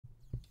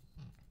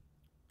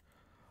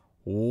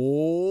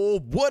Oh,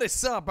 what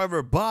is up,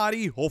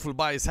 everybody? Hopefully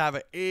everybody's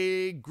having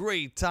a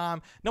great time.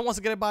 Now, once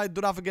again, everybody,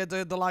 do not forget to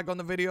hit the like on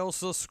the video,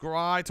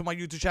 subscribe to my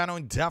YouTube channel,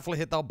 and definitely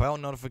hit that bell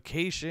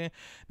notification.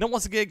 Now,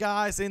 once again,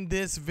 guys, in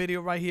this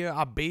video right here,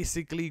 I'm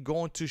basically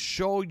going to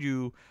show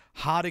you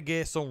how to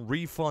get some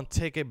refund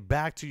ticket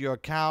back to your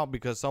account,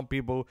 because some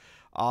people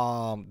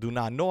do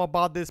not know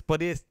about this,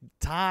 but it is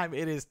time.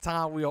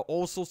 We are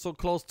also so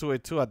close to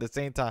it too. At the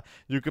same time,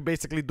 you can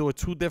basically do it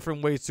two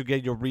different ways to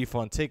get your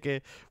refund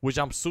ticket, which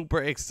I'm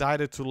super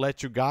excited to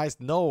let you guys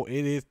know.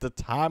 It is the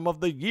time of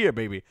the year,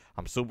 baby.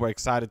 I'm super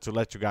excited to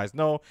let you guys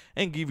know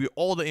and give you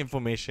all the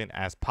information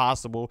as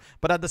possible.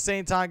 But at the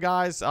same time,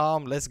 guys,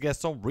 let's get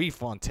some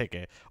refund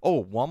ticket.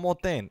 Oh, one more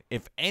thing,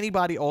 if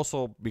anybody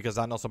also, because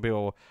I know some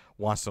people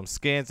want some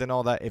skins and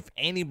all that, if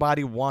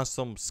anybody wants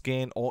some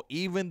skin or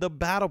even the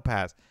battle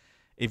pass,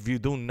 if you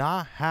do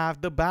not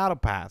have the battle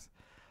pass,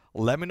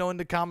 let me know in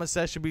the comment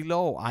section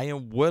below. I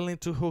am willing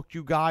to hook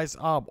you guys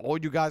up. All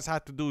you guys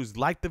have to do is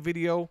like the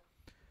video,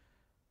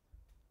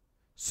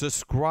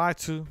 subscribe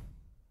to,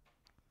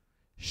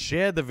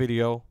 share the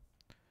video,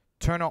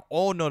 turn on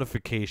all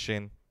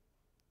notification,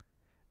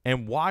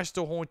 and watch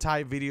the whole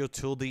entire video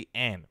till the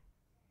end.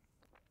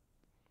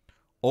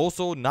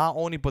 Also, not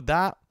only but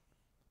that,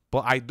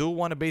 but I do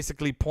want to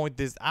basically point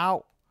this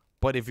out.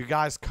 But if you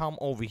guys come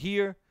over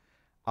here,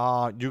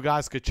 you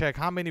guys could check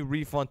how many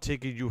refund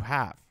tickets you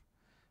have.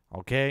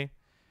 Okay,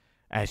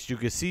 as you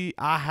can see,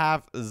 I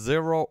have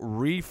 0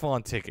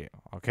 refund ticket.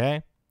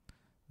 Okay,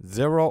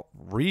 0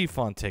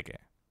 refund ticket.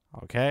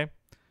 Okay,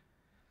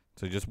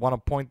 so just want to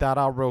point that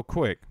out real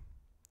quick.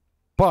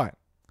 But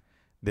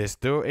there's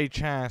still a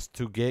chance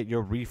to get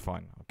your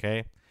refund.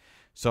 Okay,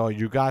 so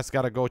you guys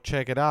got to go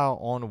check it out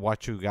on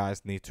what you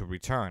guys need to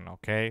return.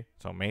 Okay,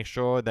 so make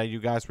sure that you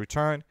guys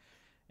return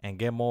and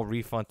get more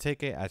refund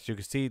ticket. As you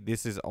can see,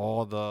 this is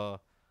all the...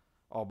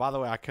 Oh, by the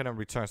way, I couldn't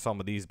return some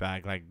of these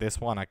back. Like this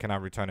one, I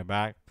cannot return it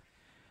back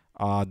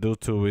due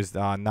to is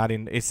not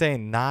in... It's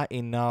saying not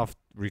enough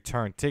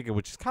return ticket,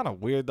 which is kind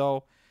of weird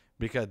though,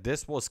 because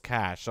this was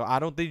cash. So I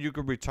don't think you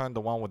could return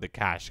the one with the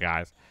cash,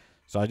 guys.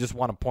 So I just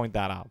want to point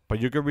that out. But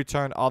you can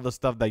return all the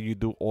stuff that you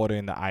do order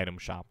in the item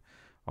shop.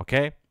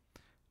 Okay,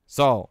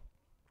 so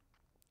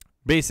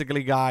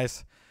basically,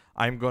 guys,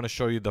 I'm going to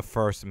show you the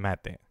first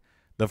method.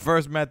 The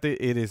first method,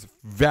 it is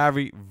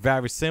very,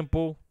 very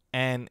simple,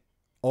 and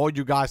all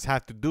you guys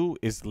have to do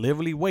is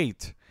literally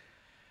wait.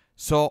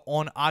 So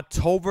on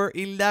October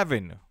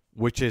 11,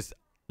 which is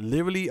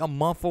literally a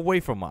month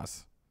away from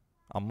us,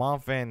 a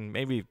month and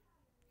maybe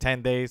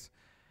 10 days,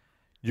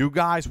 you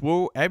guys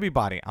will,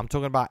 everybody, I'm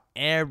talking about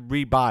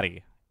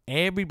everybody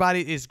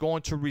is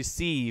going to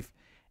receive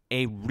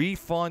a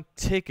refund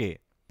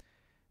ticket.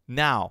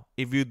 Now,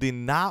 if you did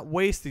not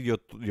waste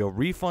your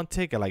refund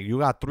ticket, like you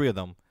got 3 of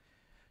them,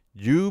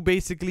 you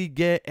basically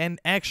get an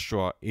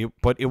extra.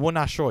 But it will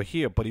not show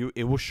here, but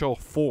it will show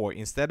 4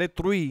 instead of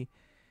 3.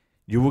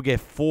 You will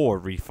get 4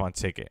 refund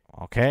ticket.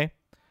 Okay,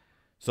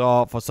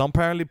 so for some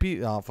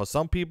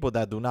people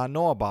that do not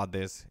know about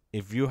this,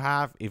 if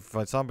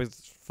for some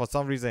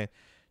reason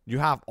you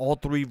have all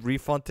 3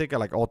 refund ticket,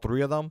 like all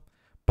 3 of them,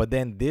 but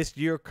then this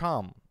year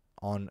come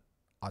on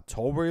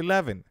October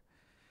 11,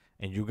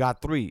 and you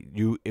got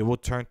 3, it will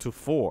turn to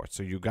 4.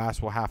 So you guys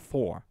will have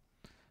 4.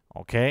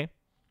 Okay,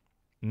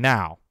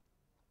 now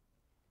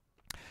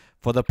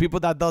for the people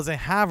that doesn't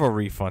have a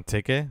refund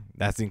ticket,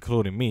 that's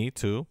including me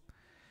too,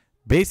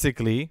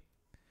 basically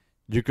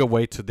you could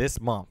wait to this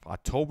month,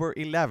 October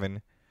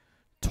 11,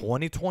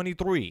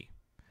 2023,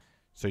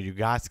 so you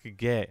guys could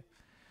get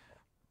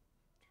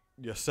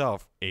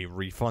yourself a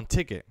refund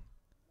ticket.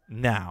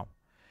 Now,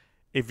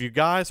 if you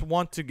guys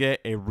want to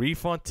get a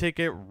refund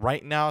ticket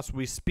right now as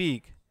we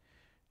speak,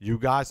 you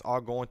guys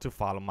are going to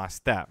follow my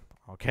step.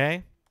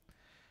 Okay,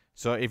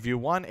 so if you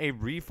want a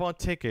refund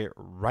ticket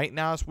right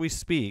now as we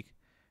speak,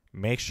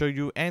 make sure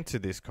you enter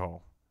this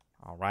code.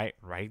 All right,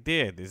 right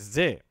there, this is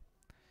it.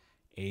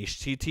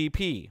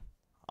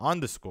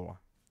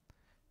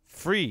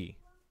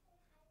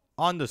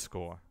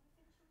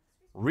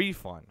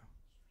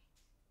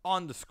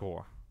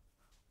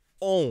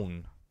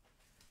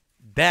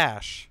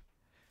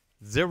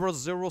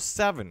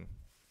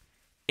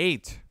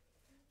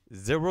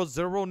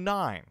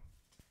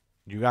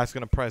 You guys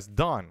gonna press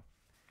done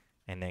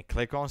and then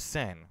click on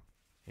send.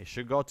 It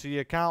should go to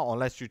your account,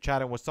 unless you're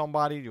chatting with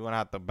somebody. You're gonna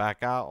have to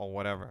back out or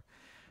whatever.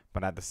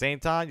 But at the same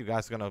time, you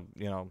guys gonna,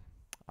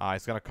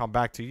 it's gonna come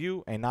back to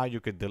you, and now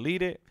you could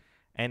delete it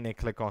and then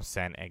click on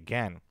send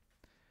again.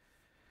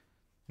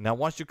 Now,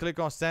 once you click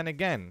on send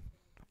again,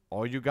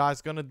 all you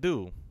guys gonna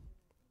do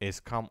is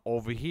come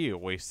over here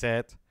where it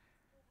said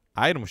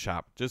item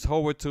shop. Just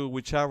hover to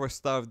whichever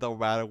stuff, don't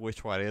matter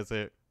which one is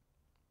it.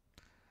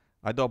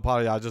 I do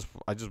apologize.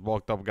 I just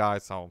woke up,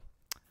 guys. So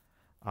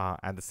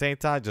at the same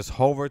time, just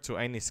hover to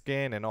any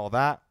skin and all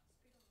that.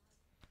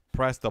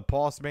 Press the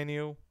pause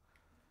menu.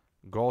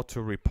 Go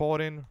to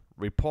reporting.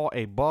 Report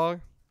a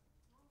bug.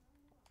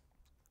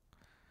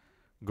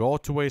 Go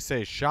to where it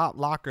says shop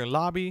locker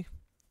lobby.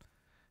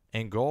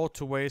 And go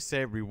to where it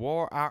says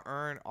reward I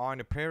earned on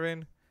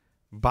appearing.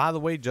 By the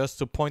way, just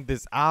to point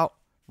this out,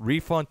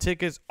 refund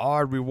tickets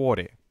are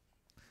rewarded.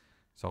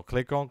 So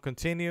click on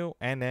continue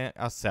and then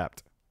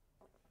accept.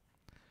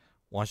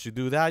 Once you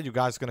do that, you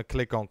guys are going to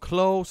click on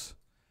close.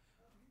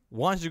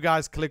 Once you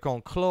guys click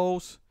on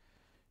close,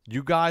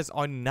 you guys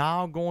are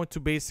now going to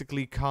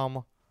basically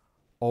come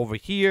over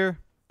here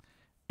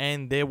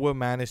and they will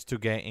manage to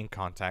get in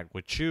contact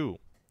with you.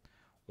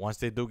 Once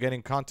they do get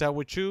in contact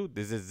with you,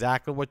 this is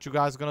exactly what you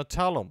guys are going to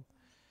tell them.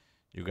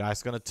 You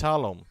guys are going to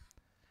tell them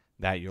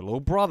that your little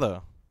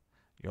brother,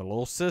 your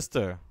little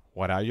sister,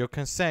 without your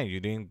consent, you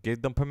didn't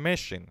give them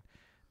permission.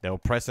 They were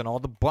pressing all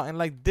the button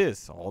like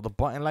this, all the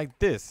button like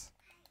this.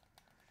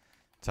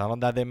 Tell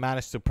them that they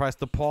managed to press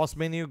the pause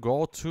menu,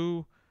 go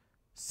to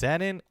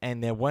setting,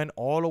 and they went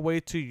all the way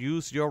to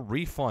use your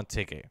refund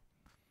ticket.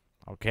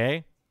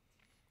 Okay?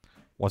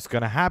 What's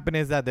going to happen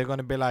is that they're going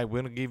to be like,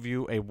 we're going to give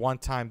you a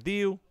one-time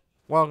deal.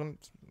 Well,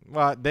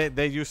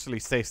 they usually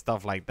say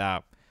stuff like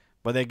that,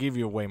 but they give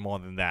you way more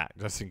than that,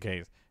 just in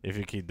case, if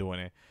you keep doing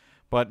it.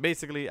 But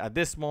basically, at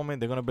this moment,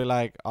 they're going to be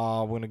like,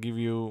 we're going to give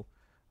you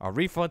a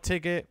refund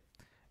ticket.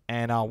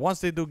 And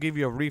once they do give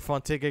you a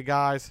refund ticket,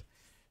 guys,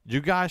 you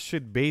guys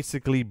should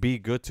basically be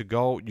good to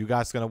go. You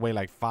guys going to wait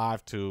like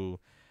 5 to,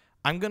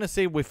 I'm going to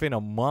say within a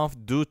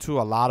month, due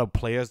to a lot of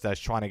players that's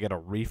trying to get a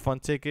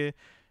refund ticket.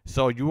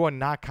 So you are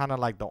not kind of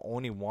like the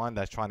only one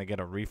that's trying to get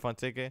a refund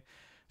ticket.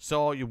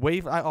 So you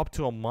wait up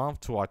to a month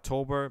to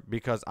October,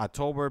 because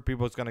October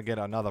people's going to get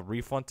another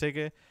refund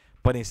ticket.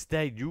 But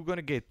instead, you're going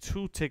to get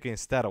 2 tickets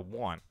instead of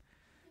 1.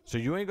 So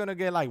you ain't going to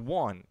get like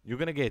 1. You're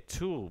going to get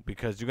 2,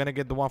 because you're going to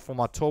get the one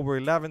from October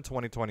 11,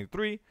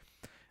 2023.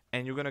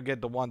 And you're going to get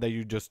the one that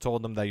you just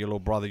told them that your little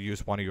brother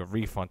used one of your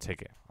refund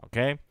ticket.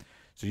 Okay?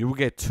 So you will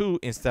get 2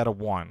 instead of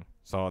 1.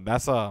 So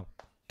that's a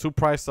 2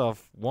 price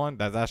of 1.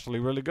 That's actually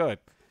really good.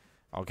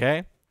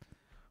 Okay?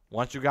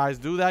 Once you guys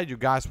do that, you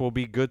guys will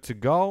be good to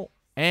go.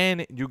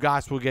 And you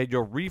guys will get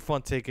your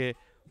refund ticket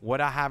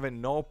without having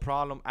no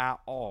problem at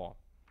all.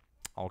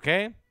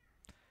 Okay?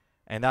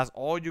 And that's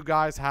all you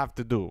guys have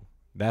to do.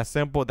 That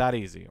simple, that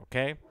easy.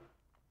 Okay?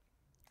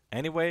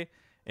 Anyway,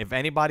 if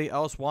anybody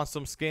else wants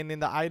some skin in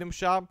the item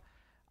shop,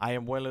 I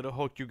am willing to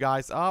hook you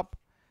guys up.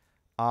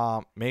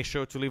 Make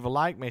sure to leave a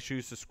like. Make sure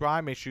you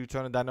subscribe. Make sure you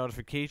turn on that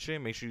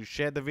notification. Make sure you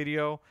share the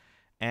video.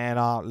 And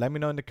let me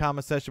know in the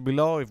comment section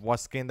below if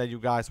what skin that you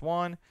guys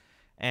want.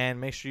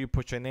 And make sure you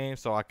put your name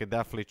so I could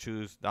definitely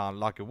choose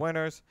lucky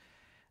winners.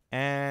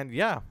 And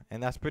yeah,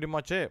 and that's pretty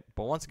much it.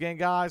 But once again,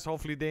 guys,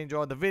 hopefully they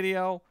enjoyed the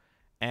video.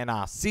 And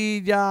I'll see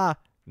ya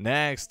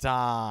next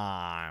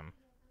time.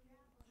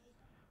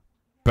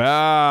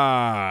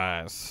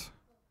 Bye.